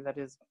bag that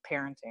is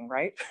parenting,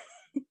 right?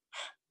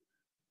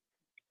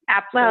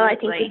 Absolutely. Well, I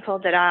think we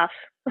pulled it off.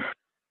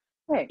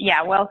 Thanks.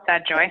 Yeah, well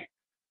said, Joy.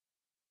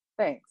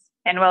 Thanks.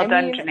 And well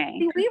done, Janae.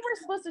 We were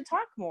supposed to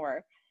talk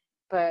more,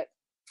 but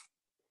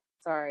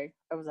sorry,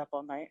 I was up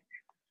all night.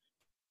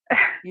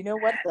 You know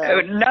what?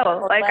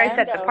 No, like I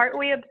said, the part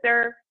we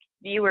observed,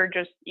 you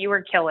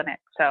were killing it.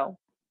 So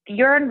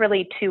you're on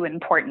really two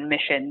important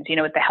missions, you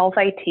know, with the health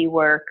IT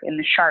work and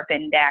the Sharp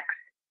Index.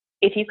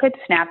 If you could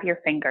snap your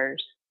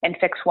fingers and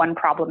fix one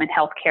problem in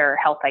healthcare or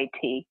health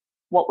IT,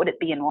 what would it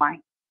be and why?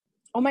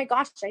 Oh my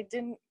gosh,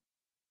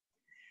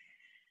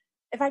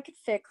 if I could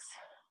fix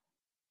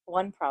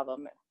one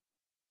problem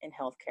in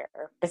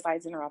healthcare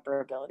besides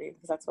interoperability,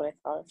 because that's what I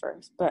thought at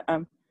first, but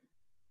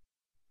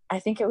I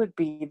think it would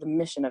be the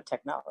mission of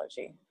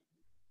technology.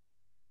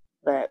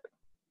 That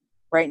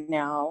right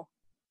now,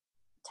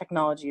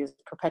 technology is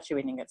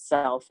perpetuating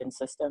itself in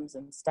systems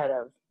instead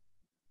of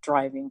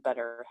driving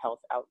better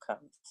health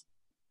outcomes.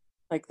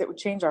 Like, that would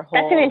change our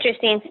whole That's an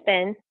interesting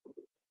spin.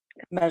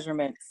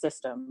 measurement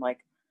system. Like,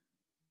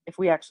 if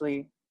we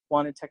actually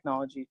wanted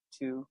technology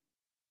to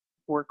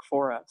work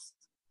for us,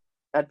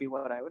 that'd be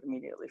what I would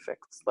immediately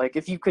fix. Like,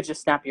 if you could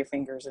just snap your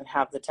fingers and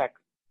have the tech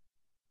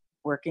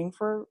working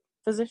for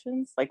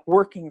physicians, like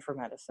working for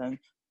medicine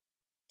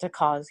to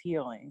cause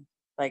healing.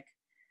 Like,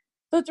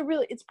 so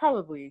it's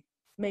probably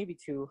maybe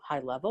too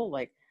high level.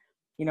 Like,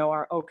 you know,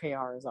 our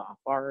OKR is off.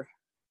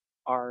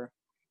 Our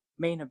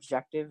main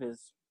objective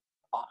is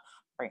off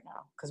right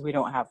now because we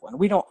don't have one.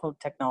 We don't hold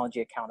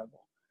technology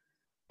accountable.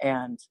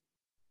 And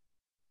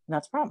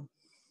that's a problem.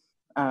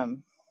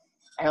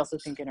 I also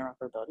think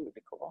interoperability would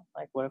be cool.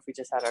 Like, what if we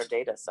just had our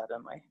data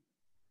suddenly?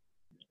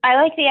 I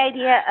like the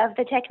idea of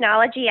the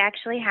technology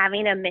actually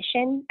having a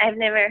mission. I've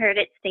never heard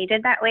it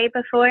stated that way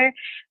before,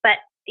 but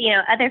you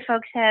know, other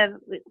folks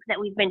that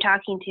we've been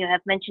talking to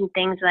have mentioned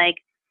things like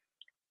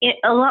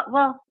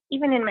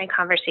even in my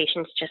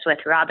conversations just with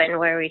Robin,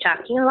 where we're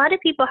talking, a lot of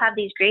people have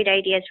these great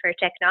ideas for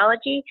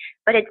technology,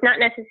 but it's not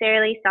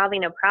necessarily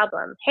solving a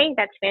problem. Hey,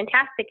 that's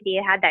fantastic that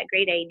you had that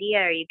great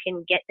idea, or you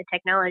can get the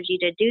technology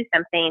to do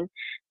something.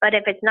 But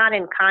if it's not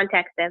in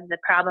context of the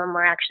problem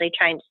we're actually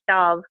trying to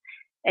solve,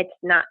 it's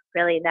not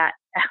really that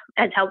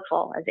as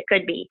helpful as it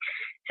could be.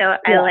 So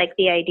yeah. I like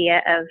the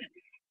idea of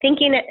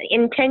thinking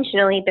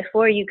intentionally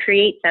before you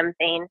create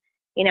something,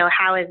 you know,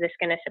 how is this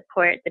going to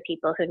support the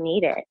people who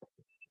need it?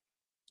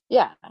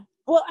 Yeah.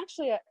 Well,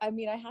 actually, I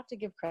mean, I have to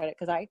give credit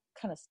because I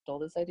kind of stole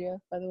this idea,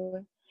 by the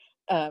way.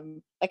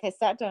 Like, I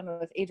sat down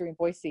with Adrienne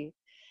Boise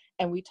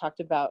and we talked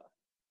about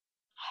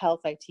health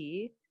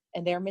IT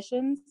and their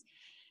missions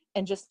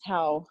and just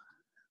how,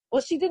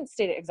 well, she didn't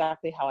state it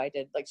exactly how I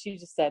did. Like, she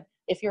just said,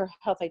 if your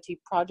health IT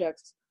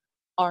projects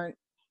aren't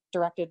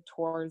directed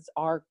towards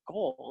our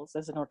goals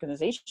as an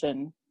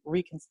organization,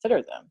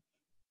 reconsider them.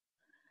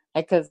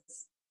 Like, because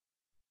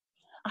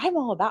I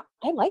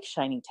like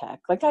shiny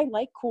tech. Like, I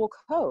like cool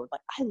code. Like,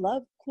 I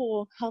love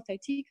cool health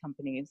IT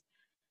companies,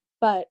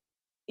 but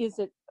is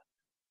it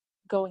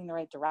going the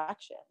right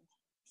direction?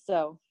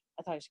 So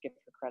I thought I should give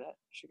her credit.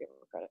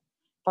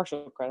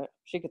 Partial credit.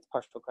 She gets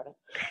partial credit.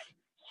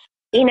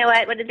 You know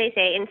what? What did they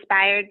say?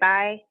 Inspired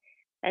by?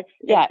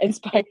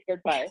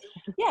 Inspired by.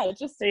 Yeah,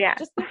 just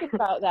think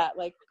about that.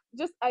 Like,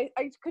 I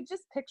could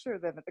just picture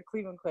them at the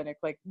Cleveland Clinic,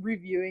 like,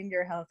 reviewing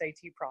your health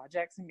IT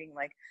projects and being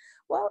like,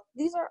 well,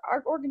 these are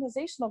our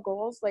organizational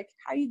goals. Like,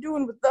 how you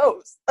doing with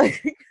those?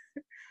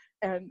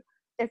 And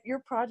if your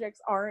projects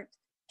aren't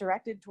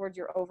directed towards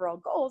your overall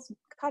goals,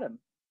 cut them.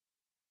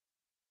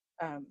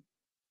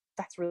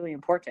 That's really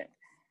important.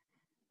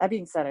 That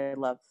being said, I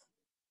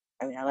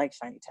like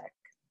shiny tech.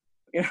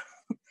 You know,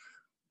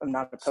 I'm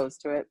not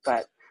opposed to it,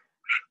 but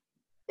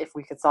if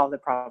we could solve the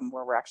problem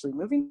where we're actually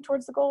moving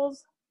towards the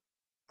goals,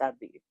 that'd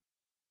be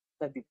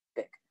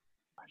big.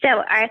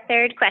 So our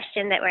third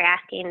question that we're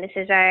asking, this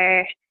is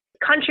our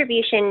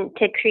contribution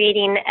to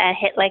creating a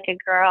Hit Like a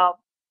Girl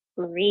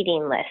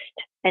reading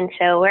list. And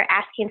so we're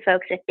asking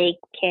folks if they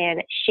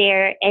can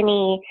share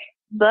any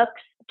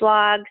books,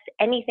 blogs,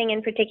 anything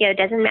in particular. It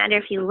doesn't matter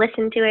if you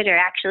listened to it or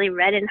actually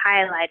read and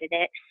highlighted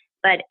it,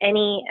 but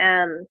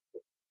anything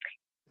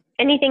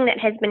that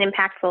has been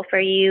impactful for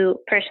you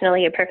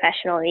personally or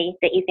professionally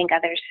that you think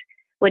others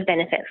would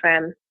benefit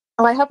from.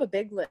 Oh, I have a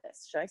big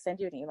list. Should I send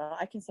you an email?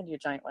 I can send you a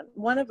giant one.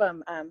 One of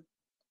them,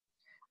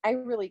 I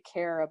really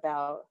care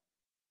about,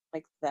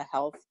 like, the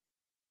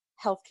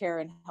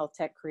healthcare and health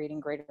tech creating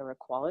greater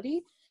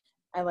equality.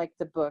 I like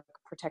the book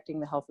Protecting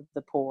the Health of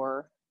the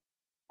Poor.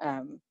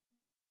 I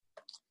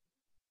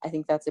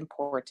think that's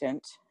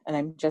important. And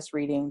I'm just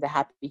reading The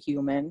Happy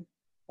Human.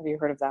 Have you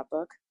heard of that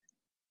book?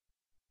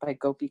 By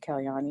Gopi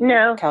Kalyani?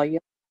 No.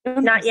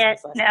 Not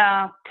yet.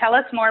 No. Tell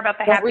us more about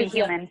the Happy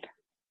Human.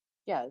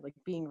 Yeah, like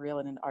Being Real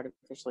in an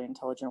Artificially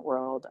Intelligent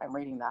World. I'm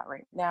reading that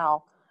right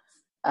now.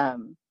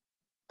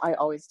 I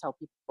always tell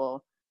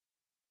people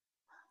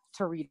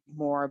to read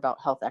more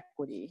about health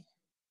equity.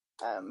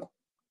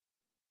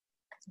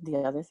 The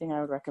other thing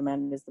I would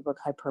recommend is the book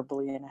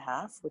Hyperbole and a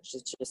Half, which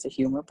is just a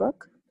humor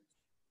book.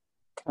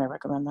 Can I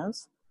recommend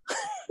those?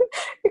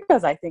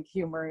 Because I think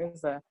humor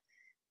is a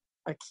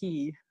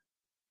key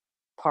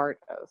part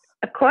of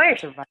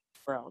surviving the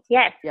world.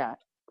 Yes. Yeah.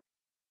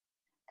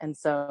 And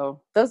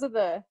so those are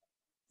the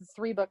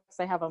 3 books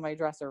I have on my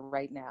dresser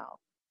right now.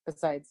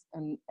 Besides,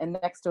 and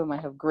next to them I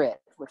have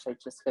Grit, which I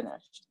just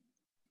finished,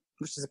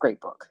 which is a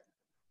great book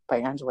by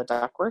Angela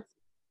Duckworth.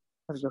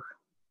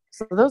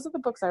 So those are the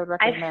books I would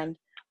recommend.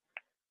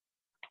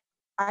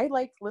 I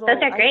like those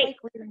are great. I like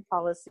Reading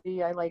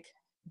Policy. I like,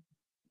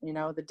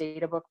 the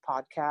Data Book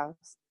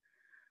podcast.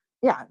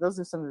 Yeah, those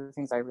are some of the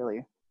things I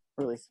really,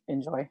 really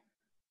enjoy.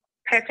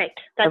 Perfect.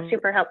 That's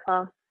super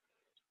helpful.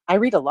 I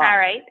read a lot. All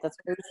right. That's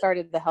where we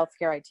started the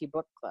Healthcare IT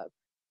Book Club.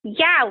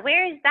 Yeah,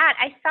 where is that?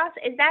 I saw.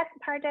 Is that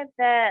part of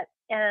the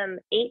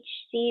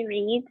HC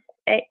Reads?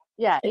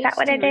 Yeah, is that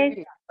what it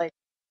is?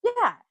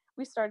 Yeah,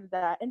 we started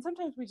that, and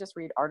sometimes we just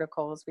read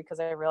articles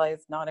because I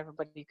realized not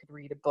everybody could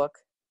read a book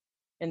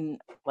in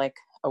like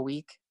a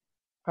week,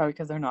 probably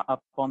because they're not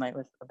up all night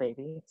with a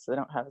baby, so they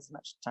don't have as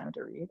much time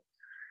to read.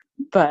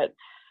 But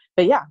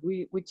yeah,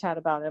 we chat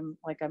about them.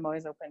 Like, I'm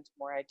always open to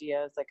more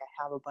ideas. Like,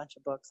 I have a bunch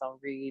of books I'll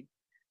read.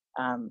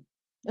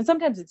 And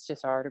sometimes it's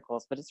just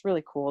articles, but it's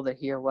really cool to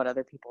hear what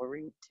other people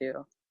read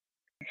too.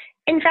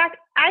 In fact,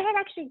 I had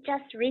actually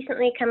just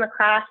recently come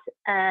across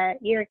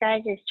your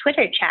guys'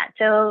 Twitter chat.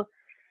 So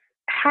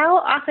how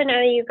often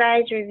are you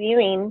guys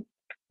reviewing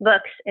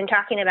books and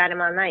talking about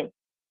them online?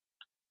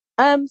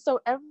 So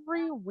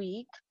every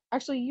week,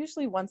 actually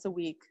usually once a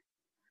week,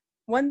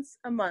 once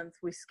a month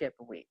we skip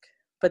a week,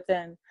 but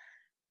then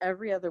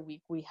every other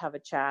week we have a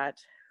chat.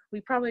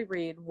 We probably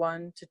read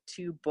 1 to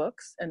 2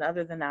 books, and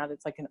other than that,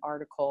 it's like an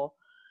article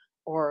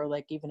or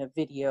like even a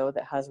video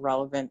that has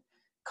relevant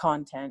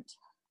content.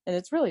 And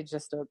it's really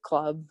just a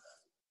club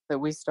that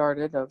we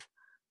started of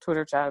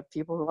Twitter chat of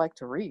people who like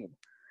to read,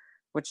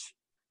 which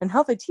in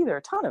Health IT, there are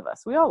a ton of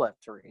us. We all love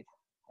to read.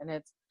 And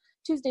it's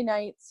Tuesday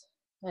nights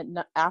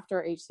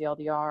after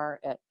HCLDR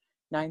at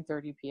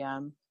 9:30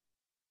 p.m.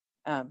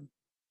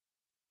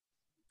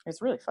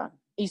 It's really fun.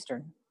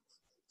 Eastern.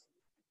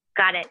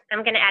 Got it.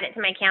 I'm going to add it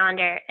to my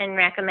calendar and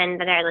recommend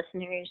that our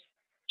listeners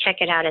check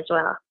it out as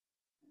well.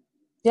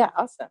 Yeah,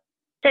 awesome.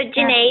 So,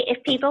 Janae,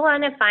 if people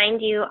want to find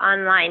you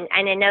online,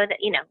 and I know that,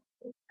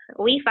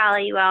 we follow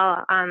you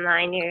all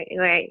online, you're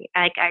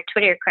like our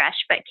Twitter crush,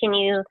 but can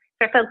you,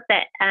 for folks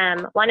that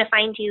want to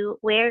find you,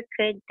 where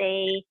could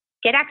they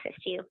get access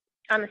to you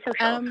on the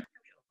socials?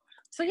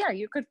 So, yeah,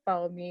 you could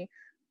follow me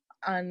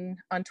on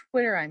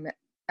Twitter. I'm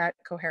at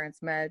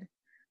Coherence Med.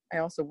 I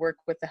also work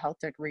with the Health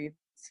Tech Reads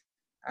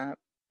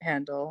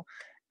handle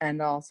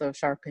and also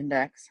Sharp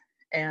Index.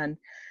 And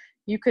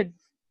you could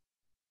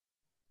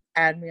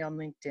add me on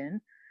LinkedIn.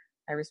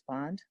 I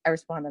respond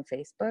on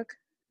Facebook.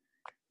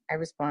 I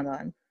respond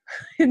on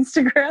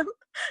Instagram.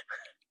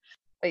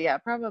 But yeah,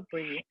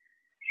 probably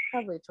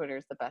Twitter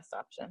is the best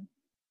option.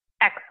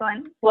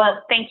 Excellent.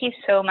 Well, thank you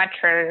so much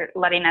for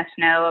letting us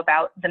know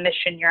about the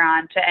mission you're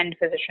on to end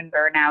physician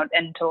burnout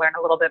and to learn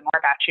a little bit more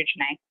about you,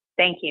 Janae.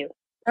 Thank you.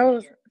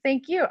 Oh,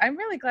 thank you. I'm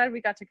really glad we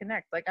got to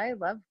connect. Like, I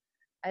love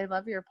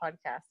your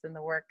podcast and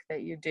the work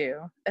that you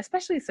do,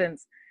 especially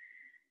since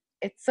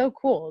it's so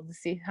cool to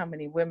see how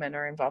many women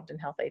are involved in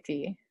Health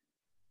IT.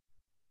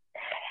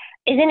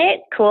 Isn't it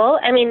cool?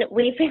 I mean,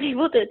 we've been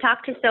able to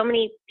talk to so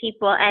many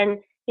people, and,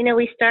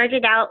 we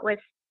started out with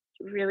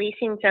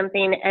releasing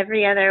something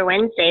every other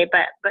Wednesday,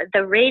 but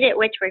the rate at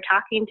which we're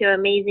talking to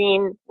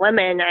amazing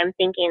women, I'm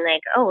thinking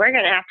like, oh, we're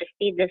going to have to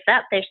speed this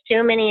up. There's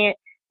too many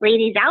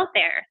ladies out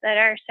there that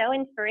are so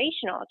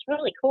inspirational. It's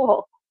really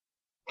cool.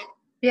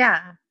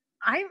 Yeah.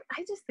 I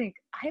just think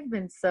I've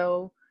been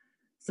so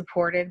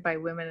supported by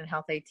women in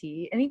Health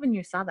IT. And even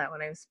you saw that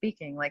when I was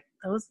speaking, like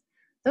those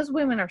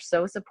women are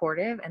so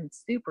supportive and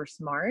super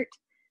smart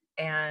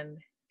and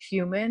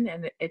human.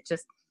 And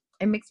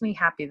it makes me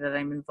happy that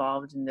I'm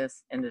involved in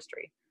this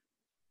industry.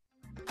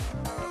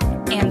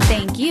 And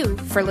thank you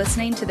for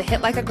listening to the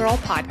Hit Like a Girl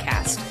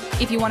podcast.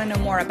 If you want to know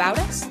more about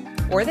us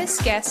or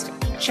this guest,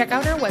 check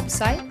out our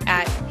website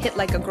at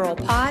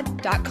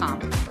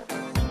hitlikeagirlpod.com.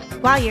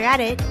 While you're at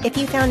it, if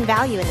you found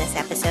value in this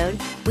episode,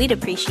 we'd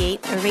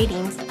appreciate a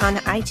ratings on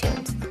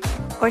iTunes,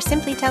 or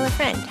simply tell a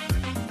friend.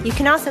 You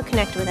can also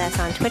connect with us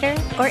on Twitter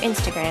or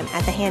Instagram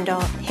at the handle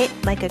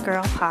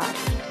hitlikeagirlpod.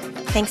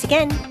 Thanks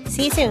again.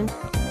 See you soon.